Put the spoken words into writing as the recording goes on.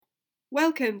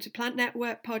Welcome to Plant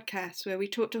Network Podcast, where we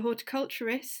talk to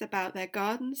horticulturists about their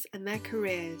gardens and their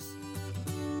careers.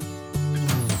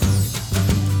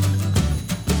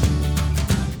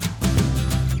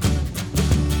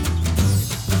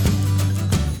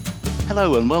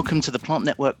 Hello and welcome to the Plant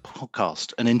Network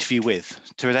Podcast, an interview with.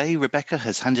 Today, Rebecca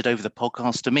has handed over the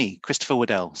podcast to me, Christopher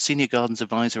Waddell, Senior Gardens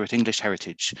Advisor at English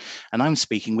Heritage, and I'm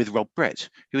speaking with Rob Brett,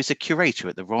 who is a curator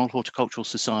at the Royal Horticultural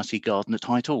Society Garden at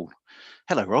Hyde Hall.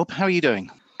 Hello, Rob. How are you doing?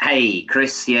 Hey,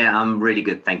 Chris. Yeah, I'm really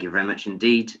good. Thank you very much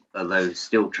indeed. Although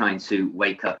still trying to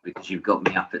wake up because you've got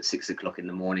me up at 6 o'clock in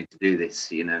the morning to do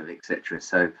this, etc.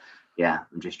 So, yeah,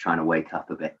 I'm just trying to wake up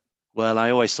a bit. Well,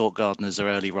 I always thought gardeners are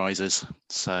early risers,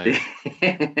 so...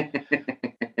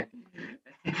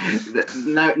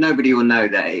 Nobody will know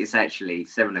that it's actually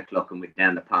 7 o'clock and we're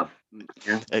down the pub.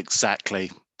 Yeah?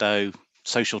 Exactly, though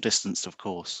social distanced, of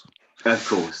course. Of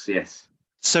course, yes.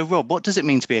 So, Rob, what does it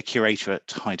mean to be a curator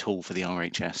at Hyde Hall for the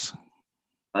RHS?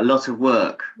 A lot of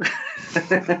work.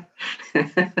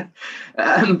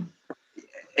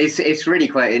 It's really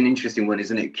quite an interesting one,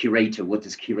 isn't it? Curator, what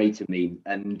does curator mean?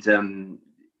 And I'm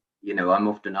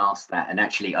often asked that, and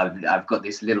actually I've got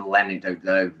this little anecdote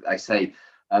that I say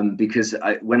because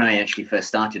when I actually first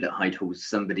started at Hyde Hall,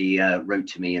 somebody wrote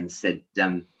to me and said,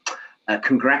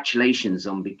 congratulations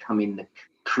on becoming the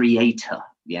creator.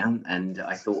 Yeah, and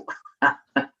I thought,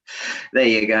 there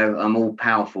you go, I'm all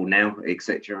powerful now,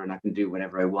 etc., and I can do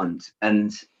whatever I want.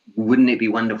 And wouldn't it be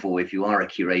wonderful if you are a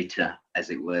curator,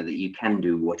 as it were, that you can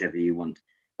do whatever you want?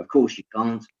 Of course you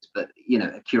can't, but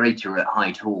a curator at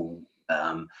Hyde Hall,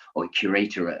 or a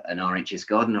curator at an RHS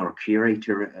garden, or a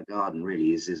curator at a garden,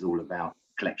 really is all about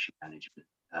collection management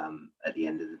at the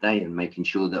end of the day, and making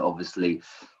sure that obviously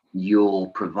you're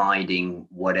providing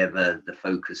whatever the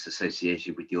focus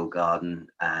associated with your garden,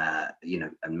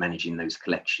 and managing those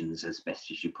collections as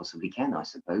best as you possibly can, I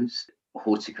suppose.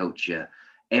 Horticulture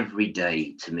every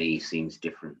day to me seems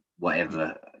different,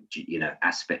 whatever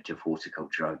aspect of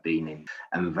horticulture I've been in,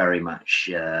 and very much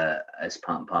as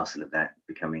part and parcel of that,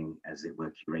 becoming, as it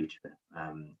were, curator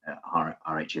at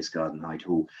RHS Garden Hyde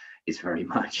Hall is very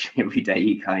much every day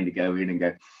you kind of go in and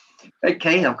go,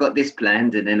 okay, I've got this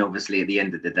planned, and then obviously at the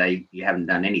end of the day you haven't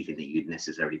done anything that you'd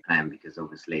necessarily planned, because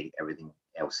obviously everything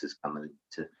else has come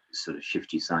to sort of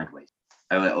shift you sideways.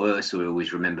 I also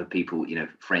always remember people,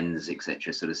 friends,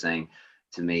 etc., sort of saying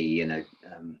to me,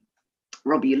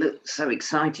 Robbie, you look so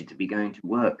excited to be going to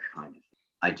work, kind of.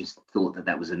 I just thought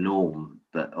that was a norm,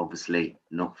 but obviously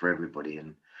not for everybody.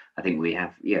 And I think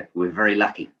we're very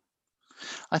lucky.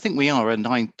 I think we are, and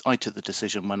I took the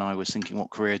decision when I was thinking,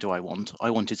 what career do I want? I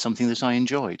wanted something that I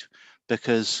enjoyed,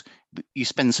 because you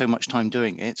spend so much time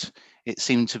doing it. It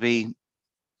seemed to be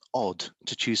odd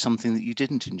to choose something that you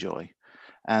didn't enjoy.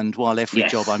 And while every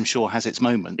job, I'm sure, has its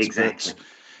moments, exactly. But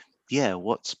yeah,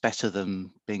 what's better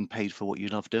than being paid for what you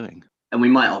love doing? And we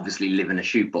might obviously live in a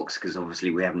shoebox, because obviously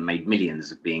we haven't made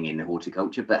millions of being in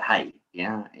horticulture, but hey,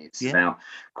 it's about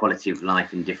quality of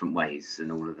life in different ways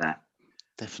and all of that.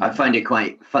 Definitely. I find it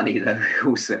quite funny, though,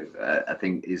 also, I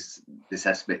think, is this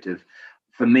aspect of,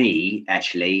 for me,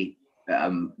 actually,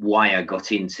 why I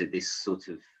got into this sort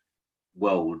of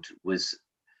world was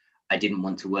I didn't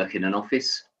want to work in an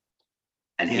office.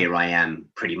 And here I am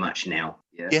pretty much now.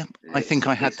 Yeah, I think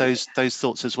I had those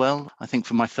thoughts as well. I think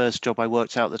from my first job, I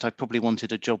worked out that I probably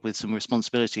wanted a job with some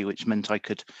responsibility, which meant I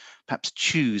could perhaps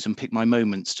choose and pick my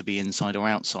moments to be inside or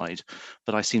outside.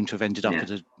 But I seem to have ended up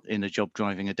in a job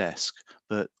driving a desk.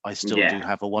 But I still do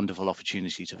have a wonderful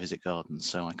opportunity to visit gardens,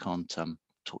 so I can't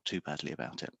talk too badly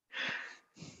about it.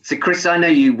 So, Chris, I know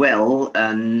you well,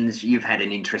 and you've had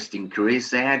an interesting career.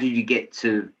 So how did you get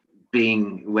to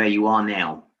being where you are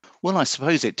now? Well, I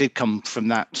suppose it did come from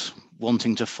that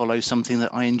wanting to follow something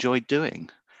that I enjoyed doing.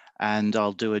 And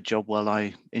I'll do a job while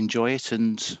I enjoy it.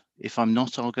 And if I'm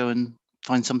not, I'll go and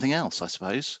find something else, I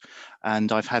suppose.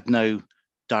 And I've had no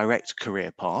direct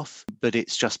career path, but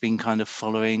it's just been kind of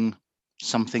following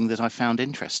something that I found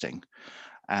interesting.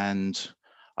 And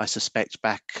I suspect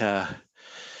back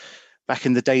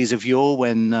in the days of yore,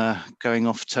 when going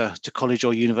off to college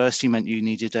or university meant you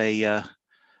needed a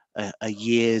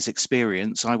year's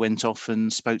experience, I went off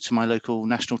and spoke to my local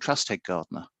National Trust head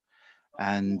gardener,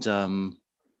 and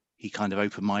he kind of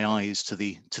opened my eyes to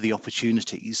the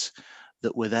opportunities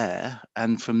that were there,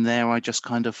 and from there I just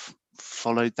kind of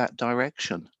followed that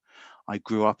direction. I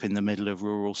grew up in the middle of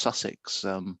rural Sussex.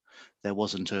 There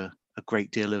wasn't a great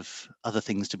deal of other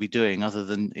things to be doing other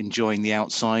than enjoying the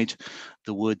outside,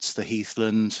 the woods, the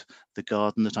heathland, the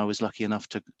garden that I was lucky enough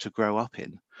to grow up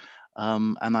in.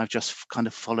 And I've just kind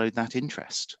of followed that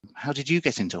interest. How did you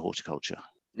get into horticulture?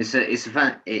 It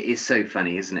is so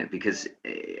funny, isn't it? Because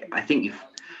I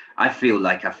feel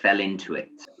like I fell into it.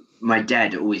 My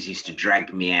dad always used to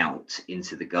drag me out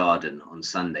into the garden on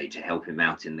Sunday to help him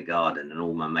out in the garden, and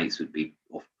all my mates would be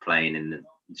off playing in the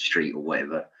street or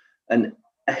whatever. And,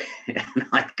 and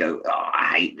I'd go, "Oh,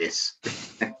 I hate this.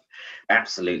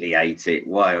 Absolutely hate it.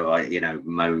 Why do I,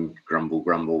 moan, grumble,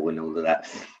 and all of that?"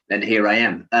 And here I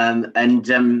am.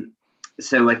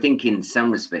 So I think in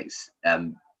some respects,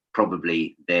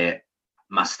 probably there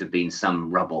must have been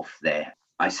some rub off there.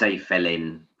 I say fell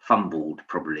in, fumbled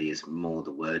probably is more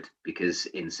the word, because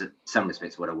in some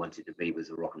respects what I wanted to be was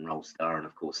a rock and roll star, and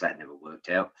of course that never worked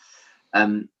out.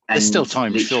 There's still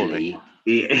time, surely.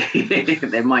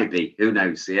 There might be, who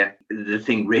knows. Yeah, the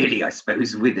thing really, I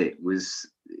suppose, with it was,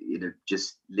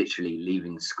 just literally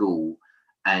leaving school,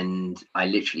 and I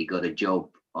literally got a job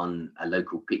on a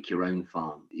local pick your own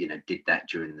farm. Did that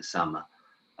during the summer.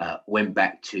 Went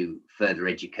back to further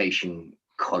education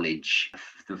college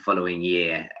the following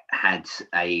year, had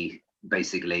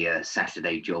basically a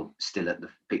Saturday job still at the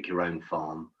pick your own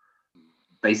farm.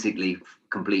 Basically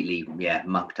completely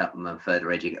mucked up my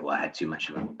further education. Well, I had too much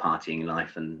of a partying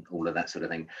life and all of that sort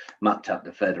of thing. Mucked up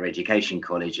the further education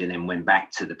college, and then went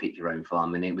back to the pick your own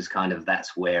farm. And it was kind of,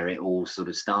 that's where it all sort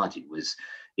of started, was,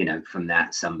 from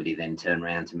that somebody then turned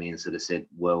around to me and sort of said,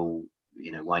 well,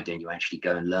 why don't you actually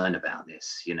go and learn about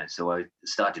this? So I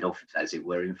started off, as it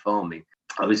were, in farming.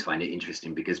 I always find it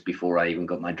interesting because before I even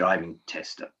got my driving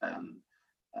test,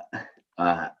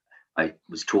 I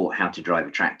was taught how to drive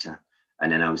a tractor.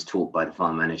 And then I was taught by the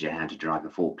farm manager how to drive a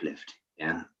forklift.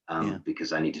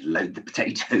 Because I needed to load the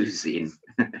potatoes in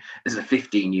as a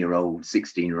 15-year-old,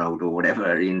 16-year-old, or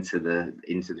whatever into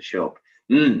the shop.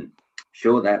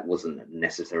 Sure, that wasn't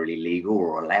necessarily legal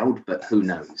or allowed, but who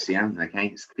knows? Yeah. Okay.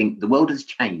 I think the world has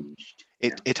changed.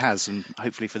 It has, and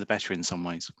hopefully for the better in some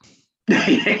ways.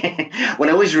 Well,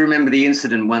 I always remember the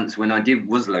incident once when I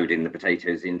was loading the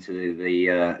potatoes into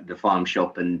the farm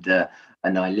shop, and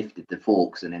I lifted the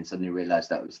forks and then suddenly realised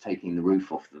that I was taking the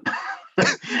roof off them,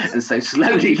 and so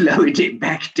slowly lowered it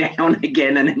back down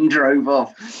again and then drove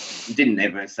off. Didn't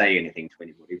ever say anything to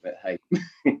anybody, but hey,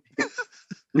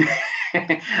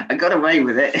 I got away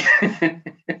with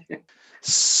it.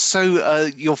 So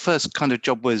your first kind of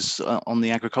job was on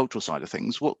the agricultural side of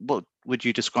things. What would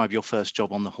you describe your first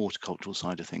job on the horticultural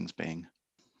side of things being?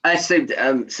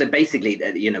 So basically,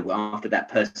 after that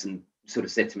person sort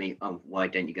of said to me, "Oh, why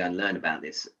don't you go and learn about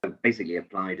this?" I basically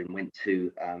applied and went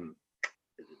to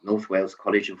North Wales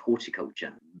College of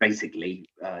Horticulture. Basically,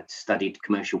 studied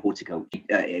commercial horticulture.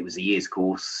 It was a year's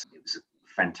course. It was a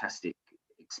fantastic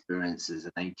experience as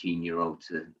an 18-year-old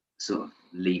to sort of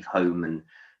leave home and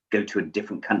go to a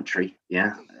different country,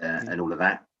 and all of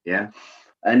that,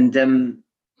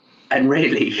 and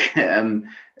really,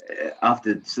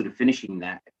 after sort of finishing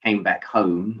that, I came back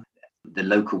home. The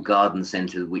local garden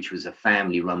centre, which was a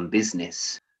family-run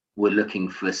business, were looking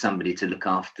for somebody to look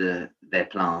after their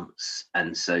plants,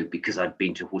 and so because I'd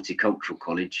been to horticultural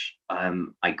college,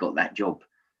 I got that job,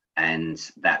 and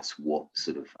that's what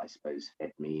sort of, I suppose,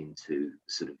 fed me into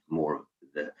sort of more of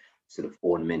the sort of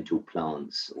ornamental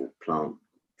plants or plant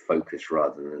focus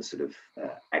rather than sort of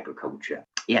agriculture.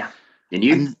 Yeah. And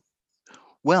you?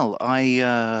 Well,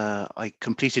 I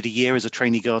completed a year as a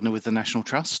trainee gardener with the National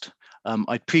Trust.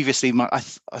 I'd previously, I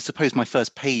suppose my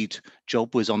first paid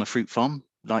job was on a fruit farm,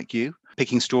 like you,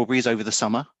 picking strawberries over the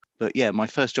summer. But yeah, my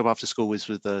first job after school was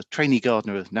with the trainee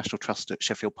gardener of National Trust at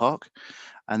Sheffield Park,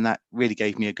 and that really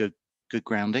gave me a good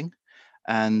grounding.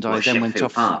 And I then Sheffield went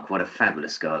off. Park, what a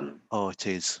fabulous garden! Oh, it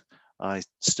is. I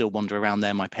still wander around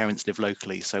there. My parents live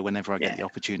locally, so whenever I get the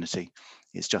opportunity,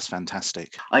 it's just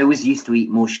fantastic. I always used to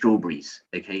eat more strawberries,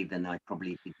 than I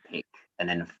probably did pick, and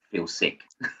then feel sick.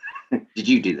 Did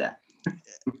you do that?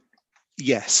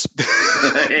 Yes.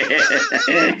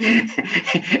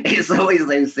 It's always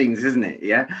those things, isn't it?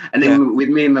 Yeah. And then with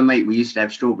me and my mate, we used to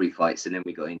have strawberry fights, and then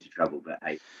we got into trouble. But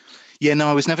hey. Yeah, no,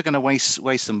 I was never going to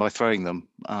waste them by throwing them.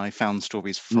 I found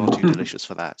strawberries far too delicious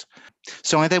for that.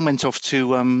 So I then went off to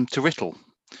Writtle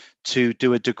to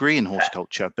do a degree in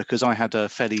horticulture, because I had a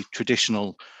fairly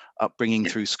traditional upbringing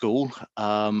through school,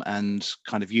 and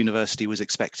kind of university was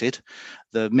expected.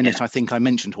 The minute I think I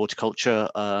mentioned horticulture,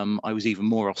 I was even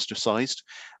more ostracised,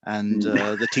 and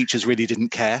the teachers really didn't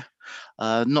care.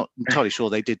 Not entirely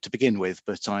sure they did to begin with,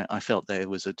 but I felt there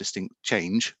was a distinct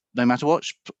change. No matter what,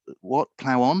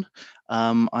 plough on.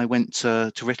 I went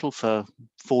to Writtle for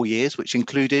 4 years, which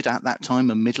included at that time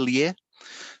a middle year.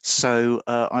 So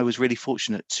I was really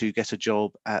fortunate to get a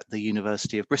job at the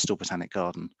University of Bristol Botanic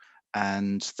Garden,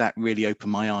 and that really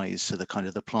opened my eyes to the kind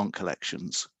of the plant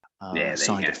collections. There you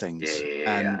side go. of things,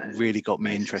 Yeah. and really got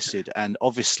me Amazing interested, and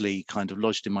obviously kind of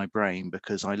lodged in my brain,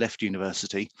 because I left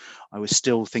university. I was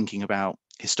still thinking about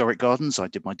historic gardens. I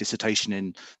did my dissertation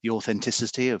in the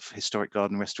authenticity of historic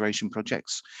garden restoration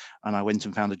projects, and I went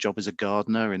and found a job as a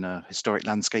gardener in a historic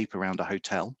landscape around a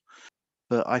hotel.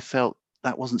 But I felt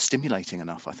that wasn't stimulating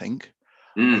enough, I think.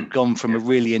 I'd gone from a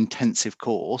really intensive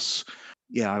course.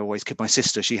 Yeah, I always kid my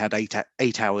sister. She had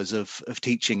 8 hours of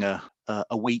teaching a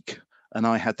week, and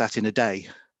I had that in a day.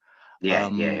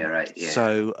 Right. Yeah.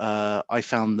 So I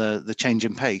found the change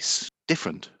in pace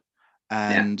different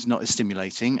and not as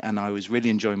stimulating. And I was really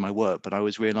enjoying my work, but I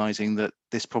was realizing that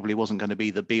this probably wasn't going to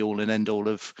be the be all and end all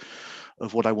of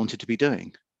what I wanted to be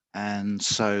doing. And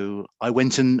so I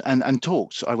went and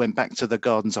talked. I went back to the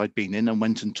gardens I'd been in and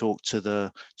went and talked to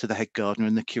the head gardener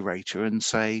and the curator and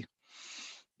say,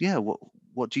 yeah,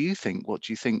 what do you think? What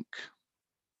do you think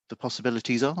the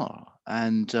possibilities are?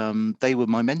 And they were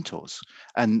my mentors.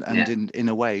 And in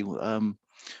a way, one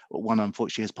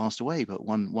unfortunately has passed away, but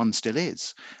one still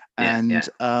is. And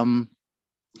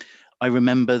I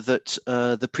remember that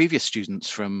the previous students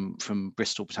from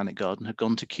Bristol Botanic Garden had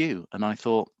gone to Kew, and I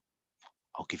thought,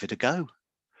 I'll give it a go.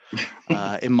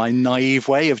 In my naive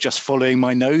way of just following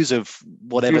my nose of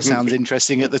whatever sounds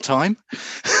interesting at the time.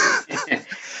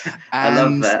 I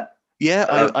love that.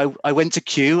 Yeah, I went to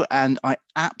Kew, and I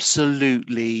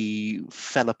absolutely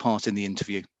fell apart in the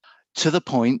interview, to the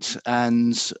point,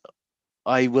 and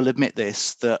I will admit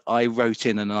this, that I wrote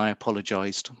in and I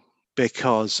apologized,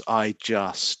 because I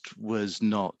just was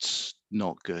not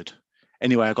good.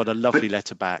 Anyway, I got a lovely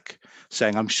letter back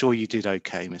saying, I'm sure you did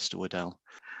okay, Mr. Waddell.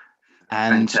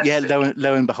 And fantastic. yeah,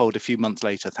 lo and behold, a few months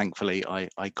later, thankfully,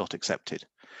 I got accepted.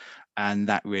 And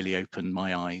that really opened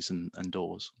my eyes and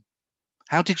doors.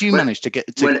 How did you manage to get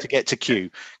to Kew?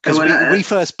 Because we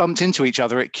first bumped into each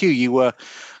other at Kew. You were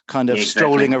kind of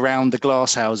strolling around the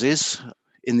glass houses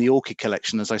in the orchid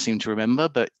collection, as I seem to remember.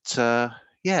 But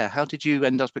how did you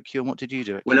end up at Kew, and what did you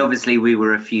do at Kew? Well, obviously we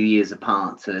were a few years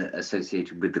apart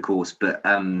associated with the course, but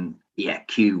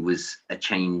Kew was a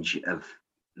change of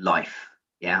life.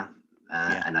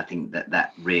 And I think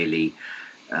that really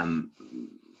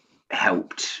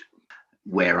helped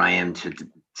where I am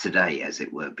today, as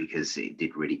it were, because it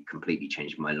did really completely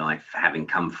change my life, having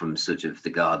come from sort of the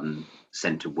garden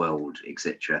centre world,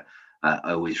 etc.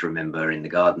 I always remember in the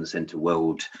garden centre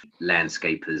world,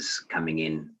 landscapers coming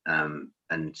in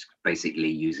and basically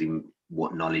using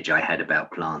what knowledge I had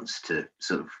about plants to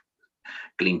sort of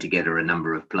glean together a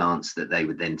number of plants that they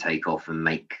would then take off and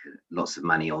make lots of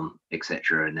money on,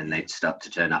 etc. And then they'd start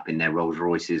to turn up in their Rolls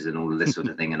Royces and all of this sort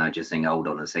of thing. And I just think, hold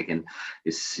on a second,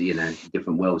 it's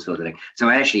different world sort of thing. So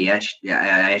I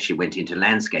actually went into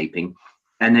landscaping,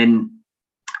 and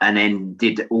then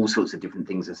did all sorts of different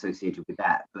things associated with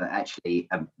that. But actually,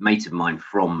 a mate of mine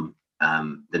from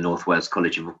the North Wales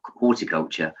College of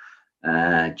Horticulture,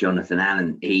 Jonathan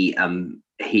Allen, he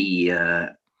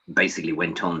basically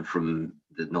went on from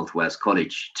the North Wales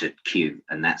College to Kew,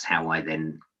 and that's how I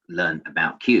then learned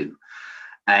about Kew.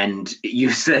 And you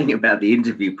were saying about the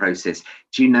interview process.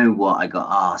 Do you know what I got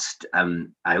asked?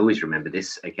 I always remember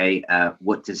this. Okay,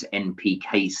 what does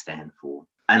NPK stand for?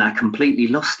 And I completely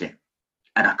lost it,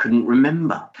 and I couldn't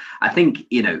remember. I think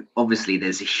obviously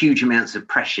there's huge amounts of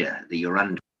pressure that you're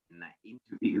under in that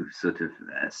interview sort of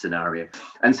scenario,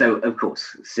 and so of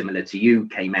course, similar to you,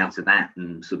 came out of that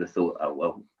and sort of thought, oh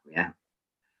well, yeah,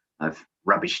 I've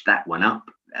rubbished that one up.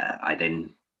 I then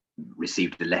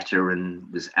received a letter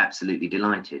and was absolutely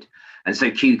delighted. And so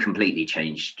Kew completely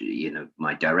changed,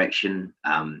 my direction.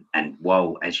 And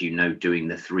while, as you know, doing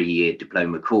the 3-year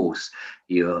diploma course,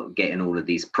 you're getting all of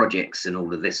these projects and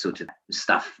all of this sort of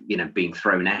stuff, being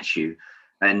thrown at you.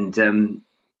 And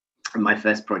my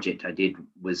first project I did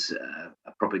was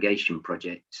a propagation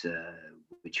project,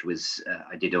 which was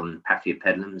I did on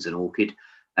Paphiopedilums and orchid.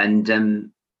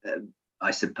 And I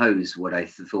suppose what I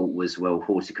thought was, well,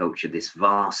 horticulture, this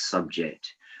vast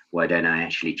subject, why don't I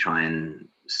actually try and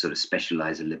sort of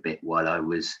specialize a little bit while I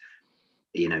was,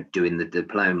 doing the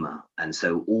diploma? And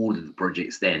so all of the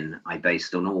projects then I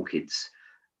based on orchids.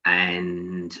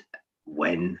 And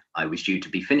when I was due to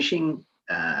be finishing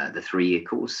the 3-year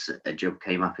course, a job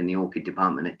came up in the orchid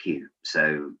department at Kew.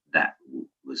 So that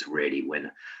was really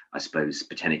when I suppose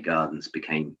Botanic Gardens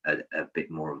became a bit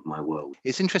more of my world.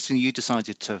 It's interesting you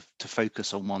decided to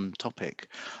focus on one topic.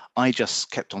 I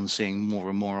just kept on seeing more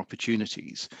and more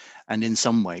opportunities. And in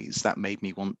some ways that made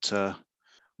me want to,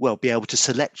 be able to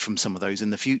select from some of those in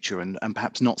the future and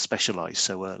perhaps not specialize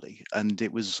so early. And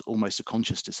it was almost a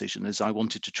conscious decision, as I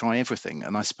wanted to try everything.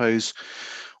 And I suppose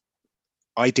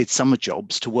I did summer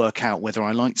jobs to work out whether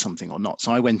I liked something or not.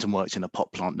 So I went and worked in a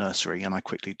pot plant nursery, and I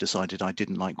quickly decided I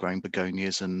didn't like growing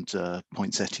begonias and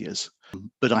poinsettias.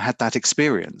 But I had that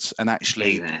experience, and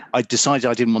actually I decided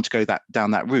I didn't want to go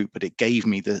down that route, but it gave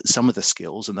me some of the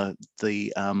skills and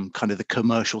the kind of the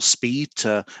commercial speed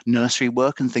to nursery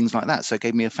work and things like that. So it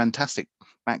gave me a fantastic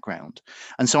background.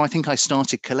 And so I think I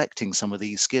started collecting some of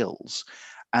these skills,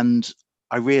 and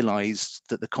I realized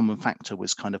that the common factor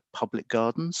was kind of public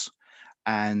gardens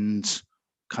and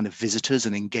kind of visitors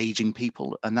and engaging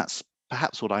people. And that's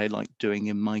perhaps what I like doing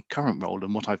in my current role,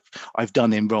 and what I've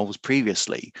done in roles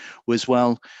previously was,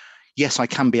 well, yes, I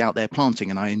can be out there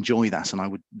planting and I enjoy that, and I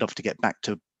would love to get back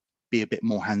to be a bit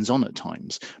more hands-on at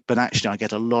times, but actually I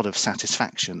get a lot of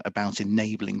satisfaction about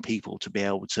enabling people to be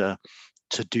able to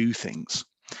do things.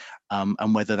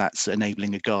 And whether that's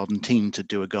enabling a garden team to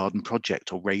do a garden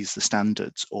project or raise the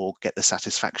standards or get the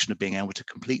satisfaction of being able to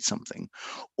complete something,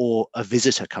 or a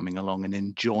visitor coming along and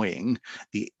enjoying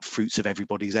the fruits of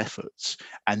everybody's efforts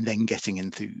and then getting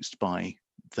enthused by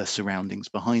the surroundings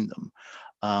behind them.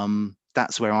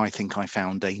 That's where I think I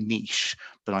found a niche,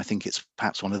 but I think it's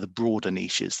perhaps one of the broader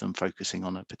niches than focusing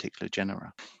on a particular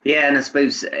genera. Yeah, and I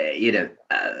suppose,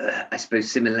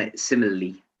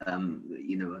 similarly,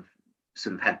 I've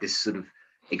sort of had this sort of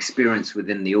experience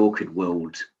within the orchid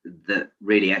world that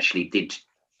really actually did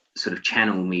sort of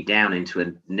channel me down into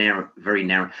a very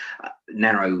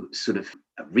narrow sort of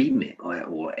remit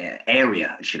or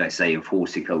area, should I say, of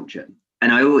horticulture.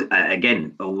 And I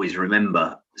always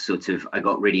remember sort of, I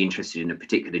got really interested in a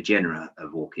particular genera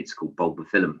of orchids called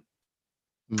Bulbophyllum.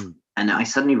 And I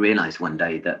suddenly realized one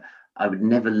day that I would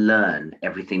never learn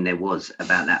everything there was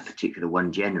about that particular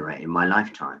one genera in my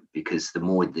lifetime, because the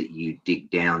more that you dig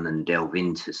down and delve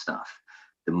into stuff,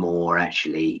 the more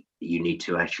actually you need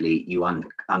to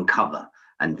uncover,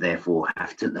 and therefore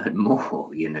have to learn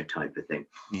more, type of thing.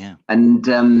 Yeah.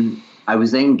 And I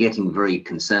was then getting very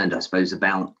concerned, I suppose,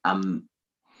 about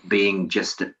being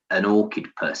just an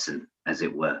orchid person, as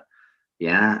it were.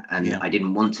 Yeah. And I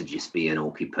didn't want to just be an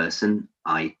orchid person.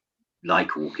 I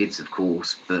like orchids, of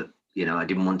course, but I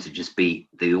didn't want to just be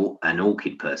an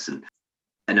orchid person.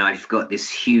 And I've got this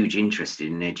huge interest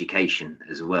in education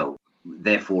as well.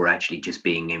 Therefore, actually just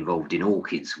being involved in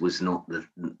orchids was not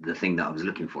the thing that I was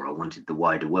looking for. I wanted the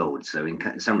wider world. So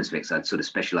in some respects, I'd sort of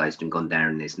specialized and gone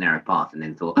down this narrow path, and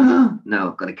then thought,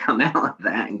 no, I've got to come out of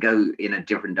that and go in a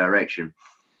different direction.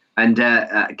 And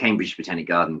Cambridge Botanic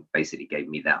Garden basically gave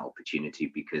me that opportunity,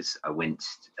 because I went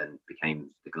and became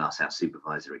the glasshouse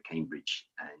supervisor at Cambridge,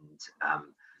 and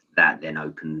that then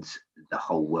opened the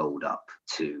whole world up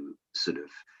to sort of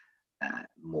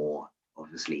more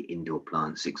obviously indoor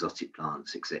plants, exotic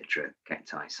plants, etc.,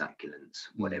 cacti, succulents,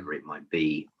 whatever it might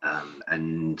be.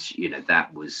 And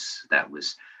that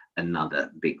was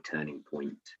another big turning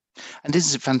point. And this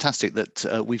is fantastic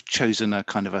that we've chosen a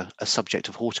kind of a subject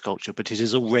of horticulture, but it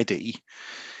has already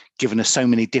given us so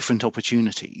many different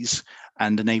opportunities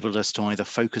and enabled us to either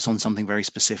focus on something very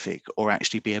specific or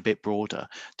actually be a bit broader,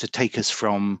 to take us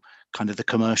from kind of the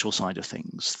commercial side of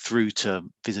things through to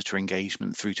visitor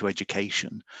engagement, through to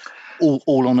education,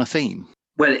 all on a theme.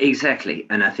 Well, exactly.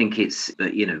 And I think it's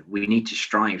that, we need to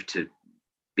strive to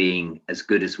being as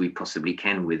good as we possibly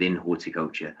can within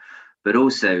horticulture. But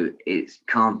also, it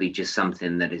can't be just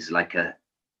something that is like a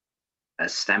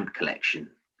stamp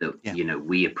collection that,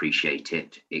 we appreciate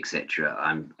it, etc.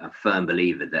 I'm a firm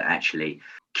believer that actually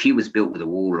Kew was built with a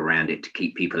wall around it to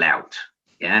keep people out.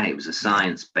 Yeah, it was a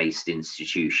science-based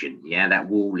institution. Yeah, that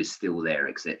wall is still there,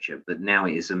 etc. But now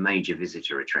it is a major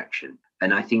visitor attraction.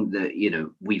 And I think that,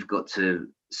 we've got to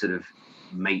sort of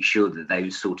make sure that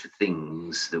those sort of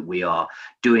things that we are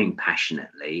doing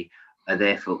passionately are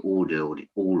there for all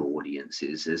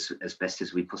audiences as best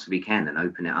as we possibly can, and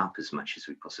open it up as much as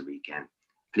we possibly can.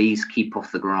 Please keep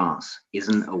off the grass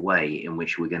isn't a way in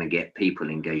which we're going to get people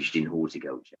engaged in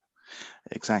horticulture.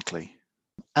 Exactly.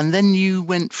 And then you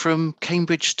went from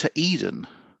Cambridge to Eden.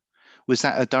 Was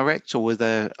that a direct, or were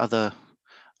there other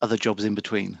jobs in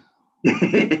between?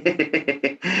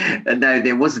 No,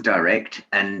 there was a direct,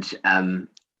 and I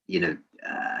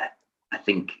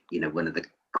think one of the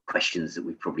questions that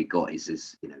we've probably got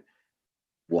is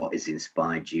what has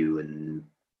inspired you, and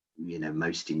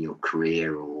most in your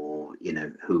career, or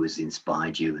who has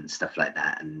inspired you and stuff like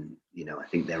that. And I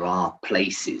think there are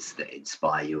places that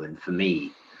inspire you, and for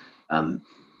me,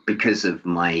 because of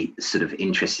my sort of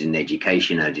interest in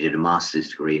education, I did a master's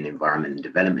degree in environment and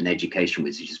development education,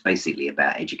 which is basically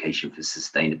about education for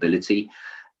sustainability.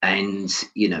 And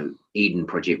Eden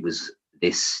Project was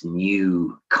this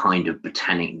new kind of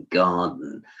botanic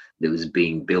garden that was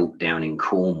being built down in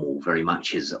Cornwall, very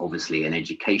much as obviously an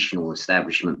educational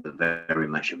establishment, but very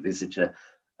much a visitor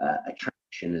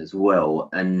attraction as well.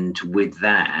 And with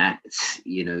that,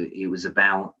 you know, it was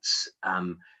about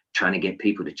trying to get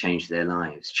people to change their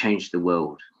lives, change the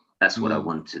world. That's what I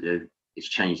want to do, is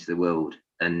change the world.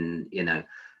 And, you know,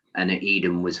 and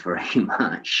Eden was very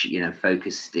much, you know,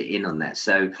 focused in on that.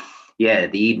 So, yeah,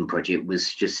 the Eden Project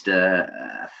was just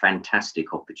a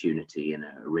fantastic opportunity and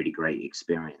a really great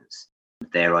experience.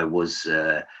 There I was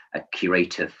a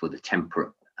curator for the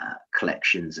temperate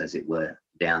collections, as it were,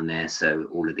 down there. So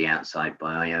all of the outside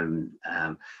biome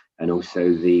and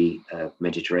also the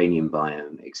Mediterranean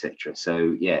biome, etc.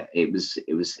 So yeah, it was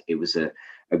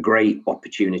a great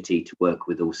opportunity to work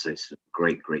with also some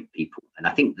great people. And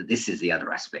I think that this is the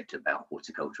other aspect about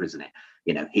horticulture, isn't it?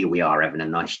 You know, here we are having a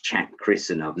nice chat, Chris,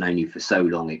 and I've known you for so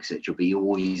long, etc. But you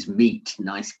always meet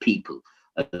nice people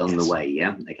along the way.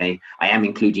 Yeah. Okay. I am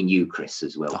including you, Chris,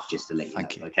 as well, just to let you know.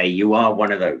 You. Okay. You are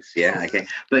one of those. Yeah. Okay.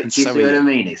 But do you see what I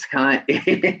mean? It's kind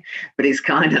but it's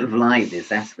kind of like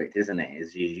this aspect, isn't it?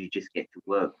 Is you just get to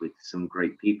work with some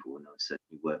great people, and I've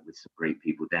certainly worked with some great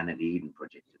people down at the Eden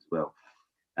Project as well.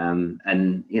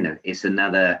 And you know, it's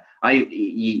another,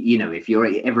 you know, if you're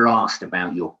ever asked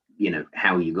about your, you know,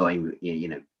 how you going, you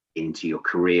know, into your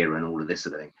career and all of this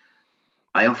sort of thing,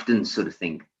 I often sort of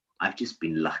think I've just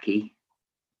been lucky.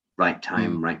 Right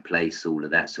time, right place, all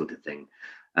of that sort of thing.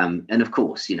 And of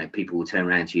course, you know, people will turn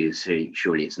around to you and say,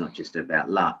 surely it's not just about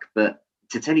luck. But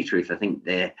to tell you the truth, I think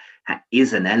there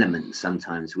is an element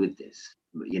sometimes with this.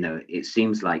 You know, it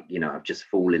seems like, you know, I've just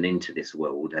fallen into this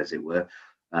world, as it were,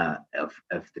 of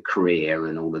the career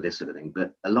and all of this sort of thing.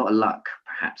 But a lot of luck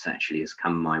perhaps actually has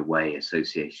come my way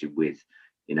associated with,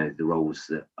 you know, the roles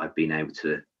that I've been able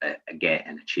to get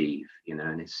and achieve, you know,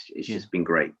 and it's just been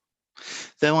great.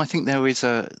 Though I think there is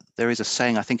a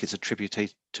saying, I think it's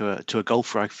attributed to a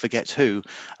golfer, I forget who,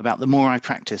 about the more I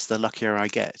practice, the luckier I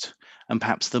get. And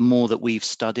perhaps the more that we've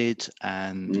studied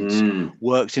and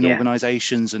worked in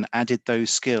organizations and added those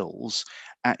skills,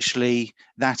 actually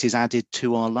that is added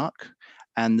to our luck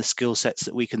and the skill sets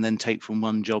that we can then take from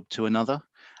one job to another,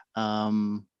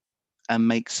 and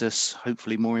makes us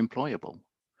hopefully more employable.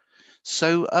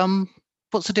 So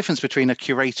what's the difference between a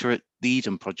curator at the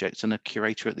Eden Project and a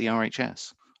curator at the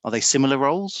RHS? Are they similar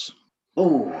roles?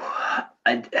 Oh,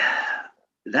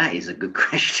 that is a good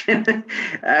question.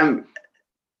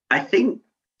 I think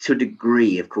to a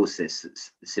degree, of course, there's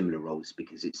similar roles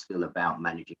because it's still about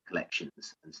managing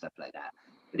collections and stuff like that.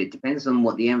 But it depends on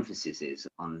what the emphasis is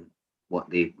on what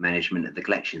the management of the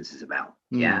collections is about.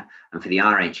 Yeah. And for the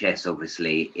RHS,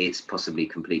 obviously, it's possibly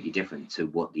completely different to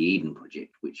what the Eden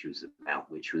Project, which was about,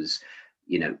 which was,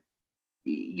 you know,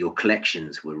 your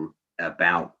collections were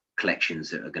about collections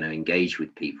that are going to engage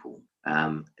with people,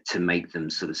 to make them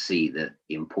sort of see the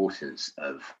importance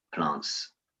of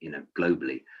plants, you know,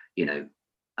 globally. You know,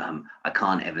 I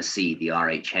can't ever see the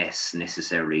RHS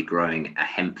necessarily growing a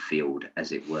hemp field,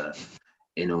 as it were,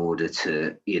 in order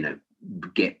to, you know,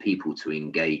 get people to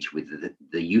engage with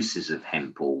the uses of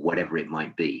hemp or whatever it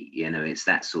might be. You know, it's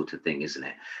that sort of thing, isn't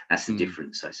it? That's the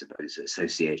difference, I suppose,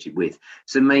 associated with.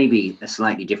 So maybe a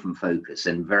slightly different focus,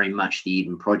 and very much the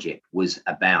Eden Project was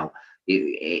about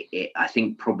I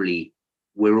think probably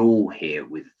we're all here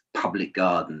with public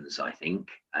gardens, I think,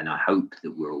 and I hope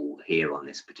that we're all here on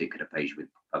this particular page with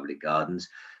public gardens,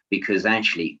 because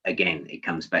actually, again, it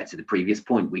comes back to the previous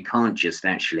point. We can't just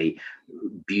actually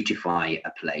beautify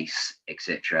a place,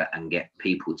 etc., and get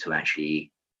people to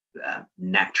actually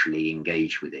naturally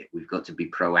engage with it. We've got to be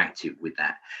proactive with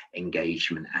that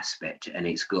engagement aspect, and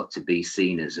it's got to be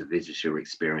seen as a visitor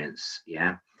experience.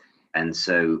 Yeah. And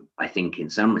so I think in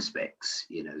some respects,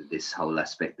 you know, this whole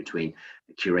aspect between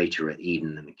the curator at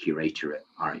Eden and the curator at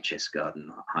RHS Garden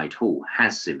Hyde Hall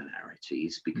has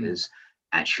similarities, because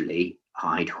actually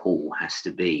Hyde Hall has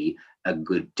to be a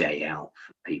good day out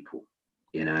for people,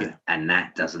 you know, and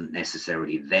that doesn't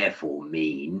necessarily therefore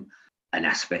mean an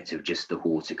aspect of just the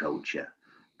horticulture.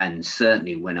 And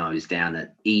certainly when I was down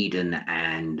at Eden,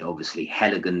 and obviously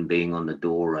Heligan being on the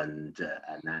door and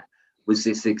that, was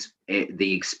this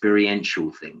the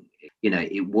experiential thing. You know,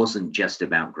 it wasn't just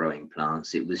about growing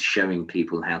plants, it was showing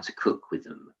people how to cook with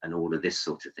them and all of this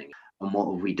sort of thing. And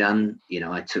what have we done? You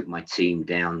know, I took my team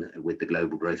down with the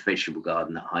Global Growth Vegetable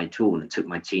Garden at Hyde Hall and took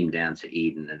my team down to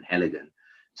Eden and Heligan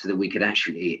so that we could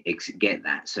actually get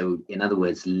that. So in other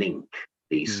words, link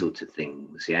these sorts of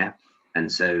things. Yeah. And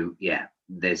so, yeah,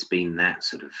 there's been that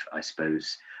sort of, I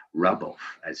suppose, rub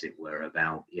off, as it were,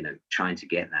 about, you know, trying to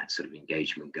get that sort of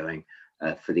engagement going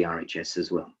for the RHS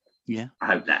as well. Yeah. I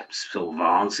hope that sort of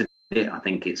answered I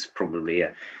think it's probably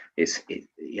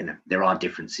there are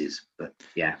differences, but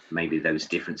yeah, maybe those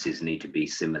differences need to be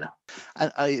similar.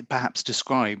 And it perhaps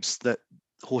describes that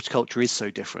horticulture is so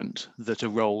different that a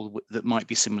role that might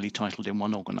be similarly titled in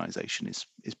one organisation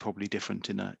is probably different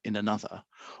in another,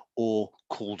 or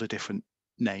called a different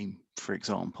name, for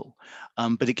example.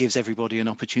 But it gives everybody an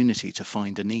opportunity to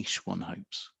find a niche, one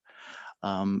hopes,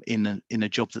 in a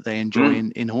job that they enjoy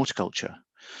in horticulture.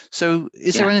 So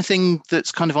is there anything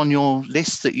that's kind of on your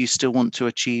list that you still want to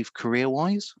achieve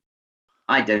career-wise?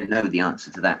 I don't know the answer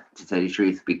to that, to tell you the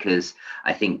truth, because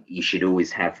I think you should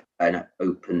always have an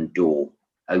open door,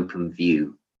 open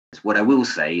view. What I will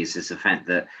say is the fact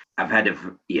that I've had,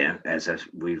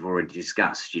 we've already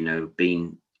discussed,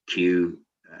 been Kew,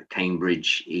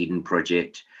 Cambridge, Eden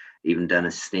Project, even done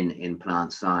a stint in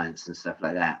plant science and stuff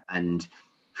like that. And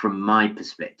from my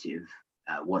perspective,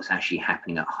 what's actually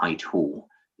happening at Hyde Hall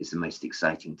is the most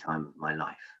exciting time of my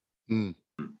life. And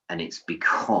it's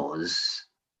because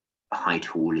Hyde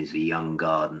Hall is a young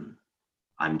garden.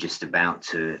 I'm just about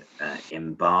to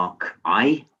embark,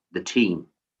 the team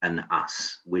and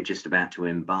us, we're just about to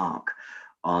embark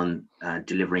on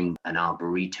delivering an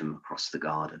arboretum across the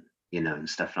garden, and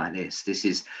stuff like this. This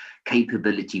is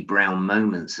capability brown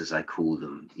moments, as I call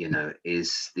them,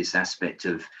 is this aspect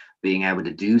of being able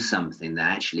to do something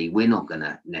that actually we're not going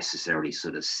to necessarily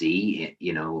sort of see,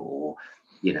 or,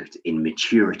 in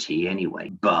maturity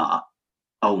anyway. But,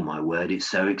 oh my word, it's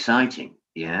so exciting.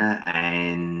 Yeah.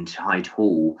 And Hyde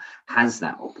Hall has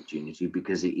that opportunity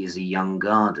because it is a young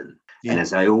garden. Yeah. And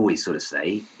as I always sort of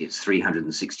say, it's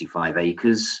 365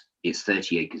 acres. It's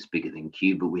 30 acres bigger than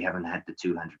Kew, but we haven't had the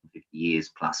 250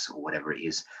 years plus or whatever it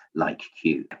is like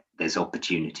Kew. There's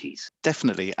opportunities.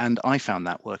 Definitely. And I found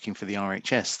that working for the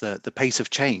RHS, the pace of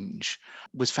change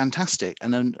was fantastic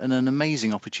and an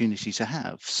amazing opportunity to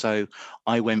have. So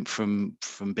I went from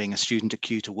being a student at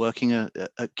Kew to working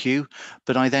at Kew,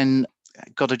 but I then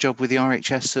got a job with the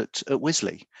RHS at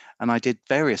Wisley. And I did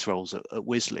various roles at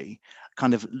Wisley,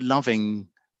 kind of loving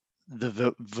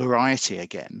the variety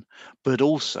again, but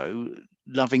also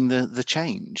loving the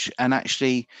change. And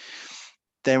actually,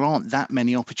 there aren't that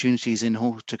many opportunities in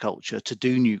horticulture to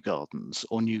do new gardens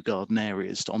or new garden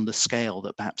areas on the scale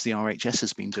that perhaps the RHS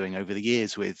has been doing over the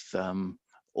years with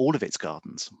all of its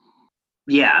gardens.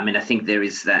 Yeah, I mean, I think there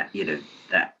is that,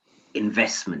 that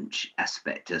investment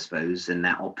aspect, I suppose, and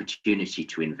that opportunity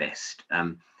to invest.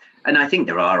 And I think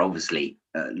there are obviously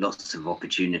lots of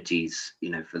opportunities,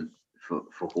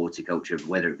 for horticulture,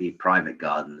 whether it be private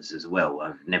gardens as well.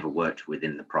 I've never worked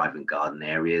within the private garden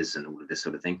areas and all of this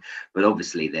sort of thing, but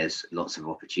obviously there's lots of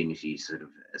opportunities sort of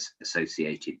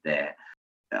associated there.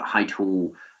 Hyde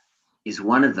Hall is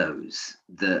one of those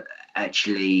that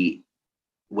actually,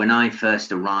 when I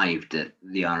first arrived at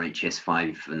the RHS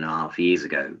 5.5 years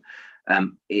ago,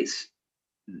 it's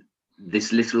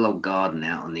this little old garden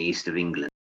out on the east of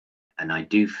England. And I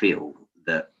do feel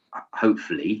that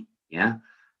hopefully,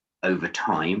 over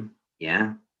time,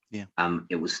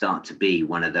 it will start to be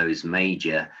one of those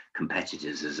major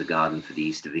competitors as a garden for the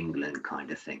east of England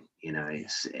kind of thing.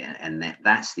 And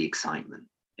that's the excitement.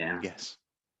 Yeah. Yes,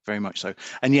 very much so.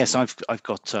 And yes, I've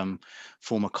got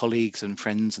former colleagues and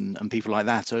friends and people like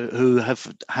that who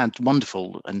have had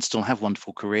wonderful and still have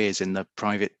wonderful careers in the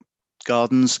private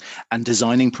gardens and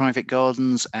designing private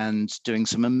gardens and doing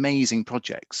some amazing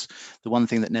projects. The one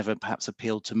thing that never perhaps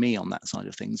appealed to me on that side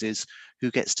of things is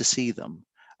who gets to see them.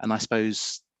 And I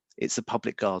suppose it's the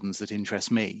public gardens that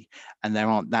interest me. And there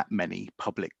aren't that many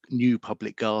new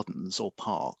public gardens or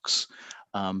parks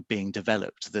being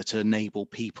developed that enable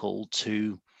people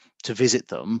to visit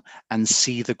them and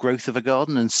see the growth of a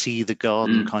garden and see the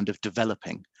garden kind of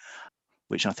developing,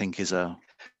 which I think is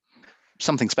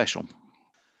something special.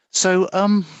 So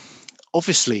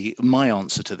obviously my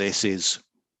answer to this is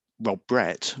Rob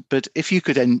Brett, but if you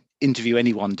could interview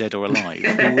anyone dead or alive,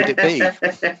 who would it be?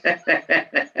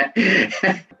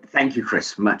 Thank you,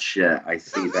 Chris. Much. I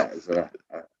see that as a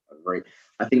very...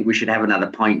 I think we should have another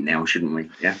pint now, shouldn't we?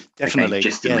 Yeah, definitely. Okay,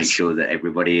 just to make sure that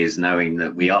everybody is knowing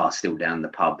that we are still down the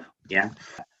pub. Yeah.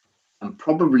 And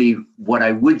probably what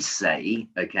I would say,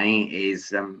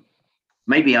 is...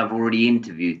 maybe I've already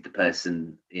interviewed the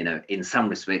person, in some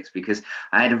respects, because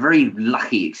I had a very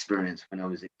lucky experience when I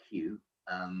was at Kew.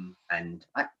 And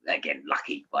again,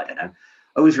 lucky, I don't know.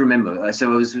 I always remember,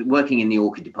 so I was working in the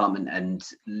orchid department and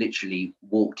literally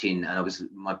walked in, and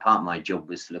my job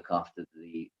was to look after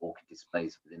the orchid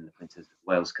displays within the Princess of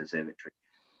Wales Conservatory.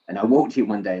 And I walked in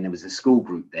one day and there was a school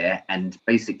group there, and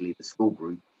basically the school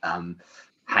group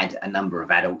had a number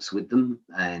of adults with them.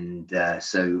 And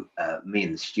so me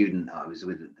and the student I was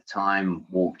with at the time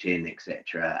walked in,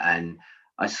 etc. And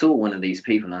I saw one of these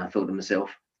people and I thought to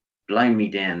myself, blow me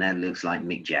down, that looks like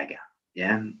Mick Jagger.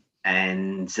 Yeah.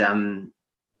 And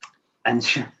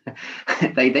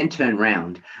they then turned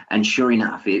round, and sure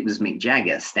enough, it was Mick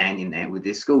Jagger standing there with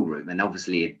this school group. And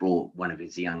obviously, it brought one of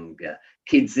his young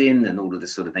kids in, and all of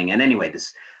this sort of thing. And anyway,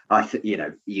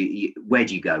 you where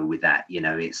do you go with that? You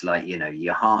know, it's like, you know,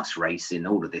 your heart's racing,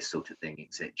 all of this sort of thing,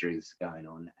 etc., is going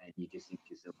on, and you just think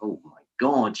to yourself, oh my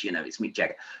God, you know, it's Mick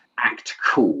Jagger. Act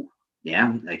cool.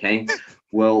 Yeah. Okay.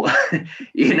 Well,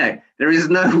 you know, there is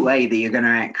no way that you're going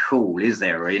to act cool, is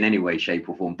there, in any way, shape,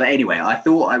 or form? But anyway, I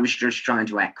thought I was just trying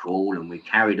to act cool, and we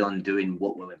carried on doing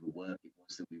whatever work it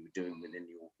was that we were doing within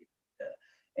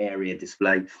the area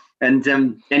display. And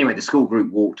anyway, the school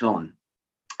group walked on,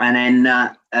 and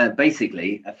then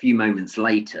basically a few moments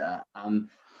later,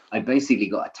 I basically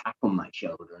got a tap on my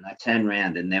shoulder, and I turned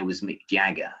around, and there was Mick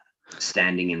Jagger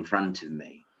standing in front of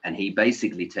me, and he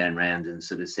basically turned around and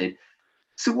sort of said,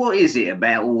 so what is it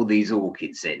about all these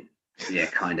orchids in? Yeah,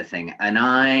 kind of thing. And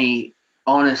I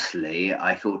honestly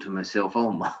thought to myself,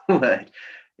 oh my word,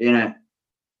 you know,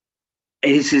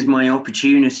 this is my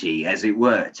opportunity, as it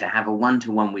were, to have a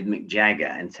one-to-one with Mick Jagger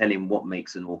and tell him what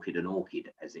makes an orchid,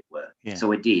 as it were. Yeah.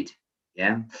 So I did.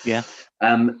 Yeah. Yeah.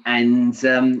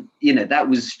 You know, that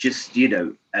was just, you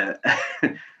know,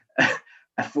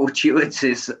 a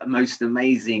fortuitous, most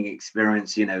amazing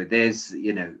experience. You know, there's,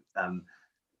 you know,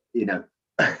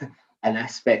 an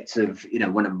aspect of, you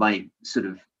know, one of my sort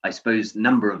of, I suppose,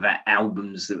 number of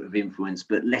albums that have influenced,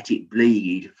 but Let It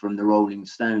Bleed from the Rolling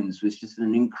Stones was just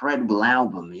an incredible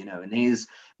album, you know, and here's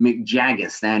Mick Jagger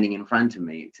standing in front of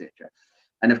me, etc.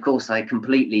 And of course, I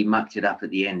completely mucked it up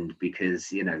at the end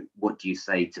because, you know, what do you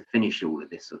say to finish all of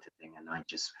this sort of thing? And I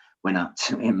just went up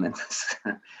to him and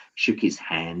shook his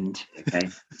hand, okay,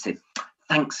 and said,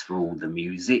 thanks for all the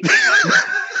music.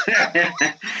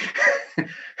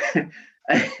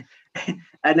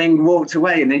 And then walked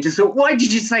away, and then just thought, why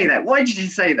did you say that? Why did you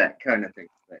say that, kind of thing?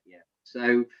 But yeah,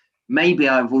 so maybe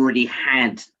I've already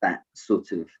had that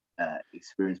sort of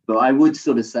experience, but I would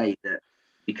sort of say that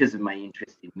because of my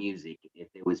interest in music,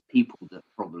 if there was people that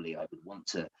probably I would want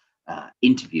to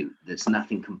interview that's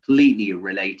nothing completely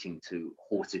relating to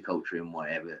horticulture in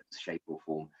whatever shape or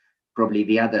form, probably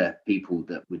the other people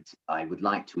that I would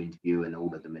like to interview, and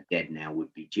all of them are dead now,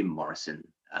 would be Jim Morrison,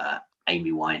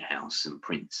 Amy Winehouse, and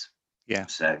Prince. Yeah.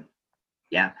 So,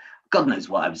 yeah, God knows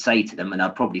what I would say to them, and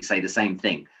I'd probably say the same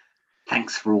thing.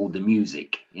 Thanks for all the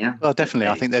music. Yeah. Well, definitely.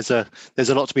 I think there's a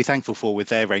lot to be thankful for with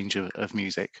their range of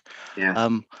music. Yeah.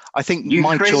 I think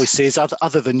my choices,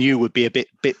 other than you, would be a bit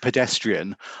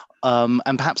pedestrian,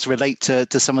 and perhaps relate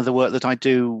to some of the work that I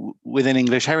do within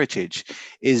English Heritage.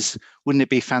 Wouldn't it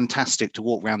be fantastic to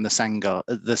walk around the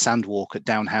Sandwalk at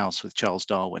Down House with Charles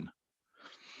Darwin?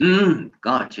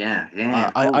 God, yeah.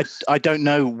 I don't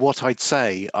know what I'd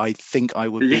say. I think I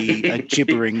would be a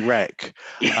gibbering wreck,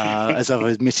 as I've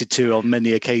admitted to on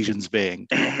many occasions being.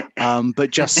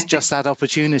 But just that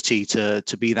opportunity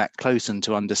to be that close and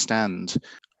to understand,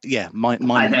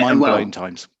 mind-blowing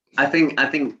times. I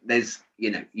think there's,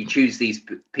 you know, you choose these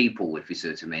people, if you see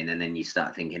what I mean, and then you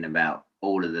start thinking about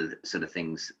all of the sort of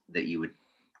things that you would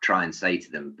try and say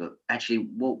to them, but actually,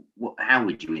 how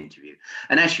would you interview?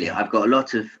 And actually, I've got a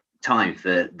lot of time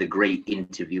for the great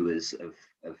interviewers of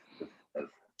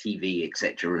TV,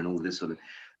 etc., and all this sort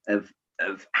of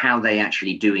how they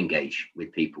actually do engage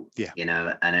with people, you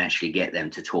know, and actually get them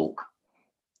to talk.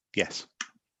 Yes.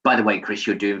 By the way, Chris,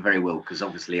 you're doing very well, because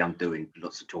obviously I'm doing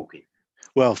lots of talking.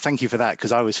 Well, thank you for that,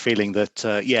 because I was feeling that,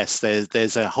 yes,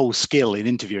 there's a whole skill in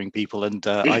interviewing people, and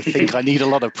I think I need a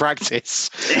lot of practice.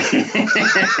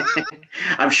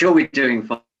 I'm sure we're doing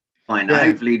fine. Yeah.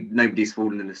 Hopefully nobody's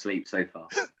fallen asleep so far.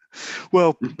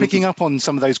 Well, picking up on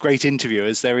some of those great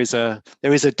interviewers, there is a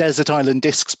Desert Island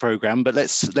Discs program, but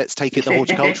let's take it the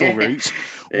horticultural route.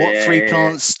 What 3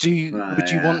 plants would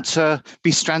you want to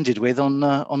be stranded with on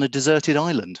a deserted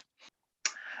island?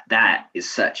 That is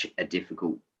such a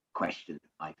difficult question,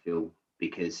 I feel,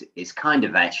 because it's kind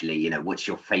of actually, you know, what's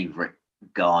your favorite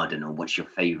garden, or what's your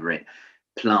favorite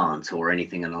plant, or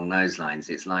anything along those lines.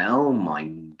 It's like, oh my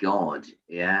God,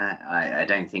 yeah, I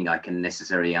don't think I can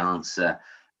necessarily answer,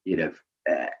 you know,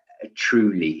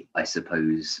 truly, I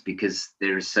suppose, because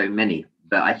there are so many.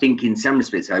 But I think in some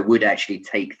respects I would actually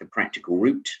take the practical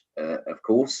route, of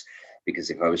course,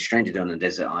 because if I was stranded on a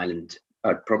desert island,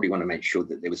 I'd probably want to make sure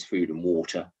that there was food and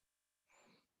water,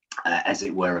 as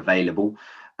it were, available,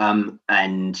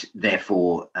 and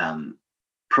therefore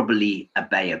probably a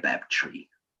baobab tree,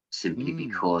 simply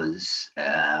because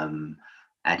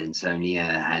Adansonia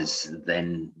has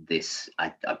then this,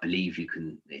 I believe you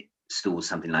can stores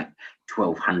something like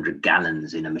 1,200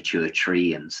 gallons in a mature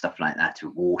tree and stuff like that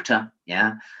of water,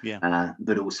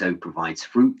 but also provides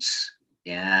fruits,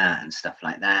 and stuff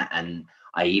like that. And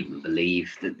I even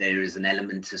believe that there is an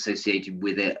element associated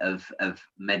with it of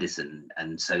medicine,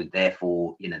 and so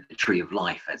therefore, the tree of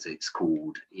life, as it's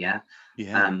called,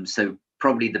 so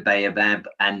probably the baobab.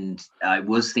 And I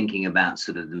was thinking about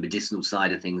sort of the medicinal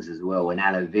side of things as well, and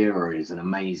aloe vera is an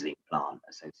amazing plant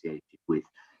associated with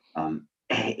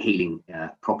healing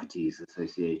properties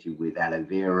associated with aloe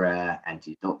vera,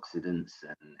 antioxidants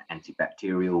and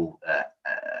antibacterial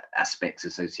aspects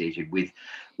associated with,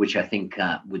 which I think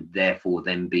would therefore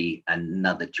then be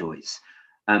another choice.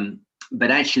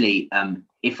 But actually,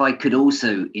 if I could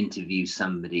also interview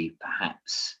somebody,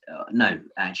 perhaps,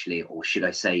 or should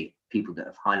I say people that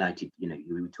have highlighted,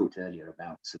 we talked earlier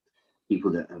about sort of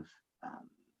people that have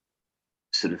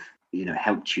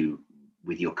helped you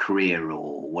with your career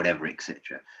or whatever,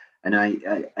 etc. And I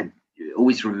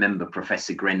always remember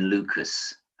Professor Gren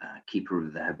Lucas, keeper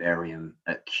of the herbarium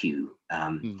at Kew.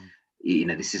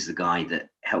 This is the guy that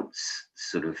helps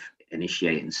sort of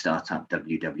initiate and start up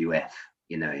WWF.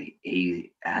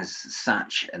 He has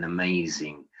such an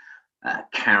amazing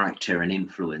character and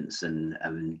influence and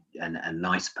a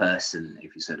nice person,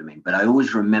 if you sort of mean. But I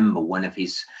always remember one of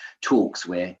his talks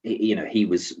where he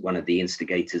was one of the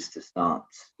instigators to start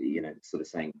sort of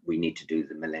saying we need to do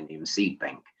the Millennium Seed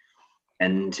Bank.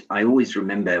 And I always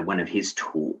remember one of his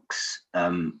talks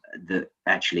that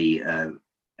actually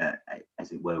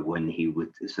as it were, when he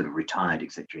would sort of retired,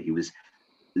 etc., he was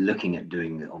looking at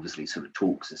doing obviously sort of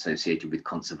talks associated with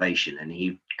conservation, and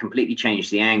he completely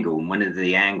changed the angle. And one of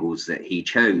the angles that he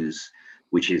chose,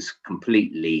 which is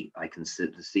completely, I can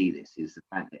see this, is the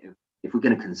fact that if we're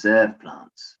going to conserve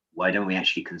plants, why don't we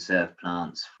actually conserve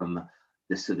plants from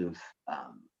the sort of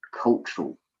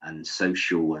cultural and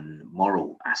social and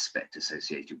moral aspect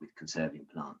associated with conserving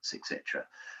plants, etc.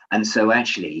 And so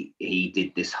actually he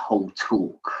did this whole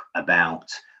talk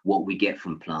about what we get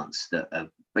from plants that are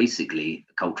basically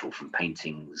cultural, from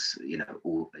paintings,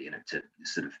 to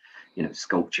sort of,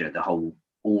 sculpture,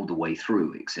 all the way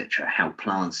through, etc. How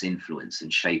plants influence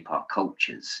and shape our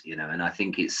cultures, and I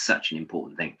think it's such an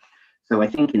important thing. So I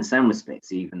think in some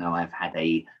respects, even though I've had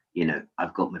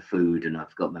I've got my food and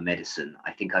I've got my medicine,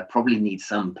 I think I probably need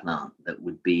some plant that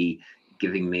would be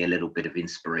giving me a little bit of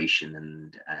inspiration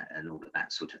and all of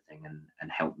that sort of thing,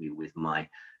 and help me with my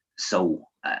soul,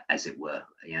 as it were,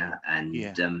 and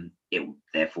it would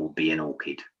therefore be an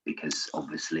orchid, because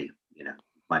obviously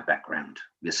my background.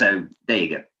 So there you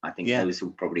go. I think those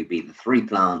will probably be the three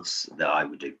plants that I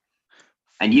would do.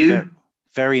 And you? Very,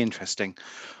 very interesting.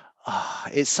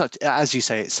 It's such, as you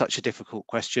say, it's such a difficult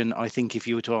question. I think if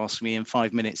you were to ask me in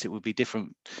 5 minutes, it would be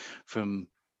different from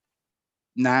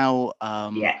now.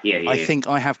 I think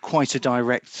I have quite a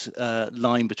direct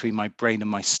line between my brain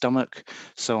and my stomach,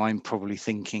 so I'm probably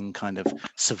thinking kind of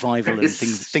survival and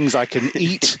things I can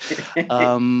eat.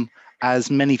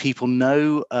 As many people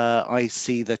know, I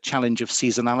see the challenge of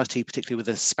seasonality, particularly with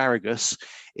asparagus,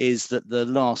 is that the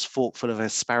last forkful of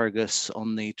asparagus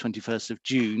on the 21st of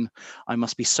June, I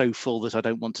must be so full that I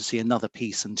don't want to see another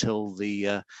piece until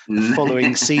the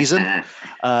following season.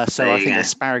 So I think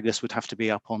asparagus would have to be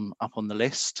up on the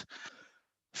list.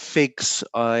 Figs,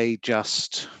 a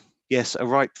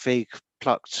ripe fig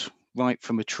plucked right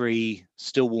from a tree,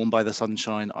 still warm by the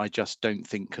sunshine, I just don't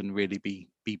think can really be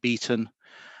beaten.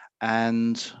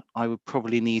 And I would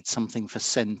probably need something for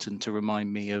scent and to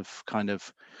remind me of kind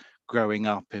of growing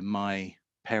up in my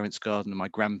parents' garden and my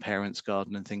grandparents'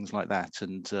 garden and things like that.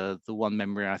 And the one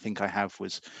memory I think I have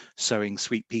was sowing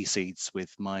sweet pea seeds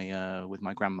with my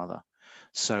grandmother.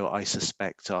 So I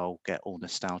suspect I'll get all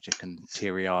nostalgic and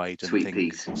teary-eyed and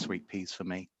think sweet peas for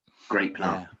me. Great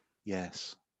plant.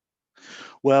 Yes.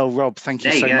 Well, Rob, thank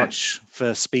you so much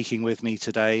for speaking with me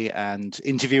today and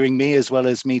interviewing me, as well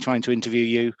as me trying to interview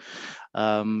you.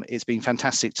 It's been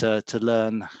fantastic to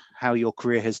learn how your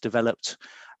career has developed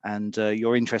and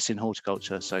your interest in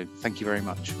horticulture. So thank you very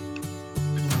much.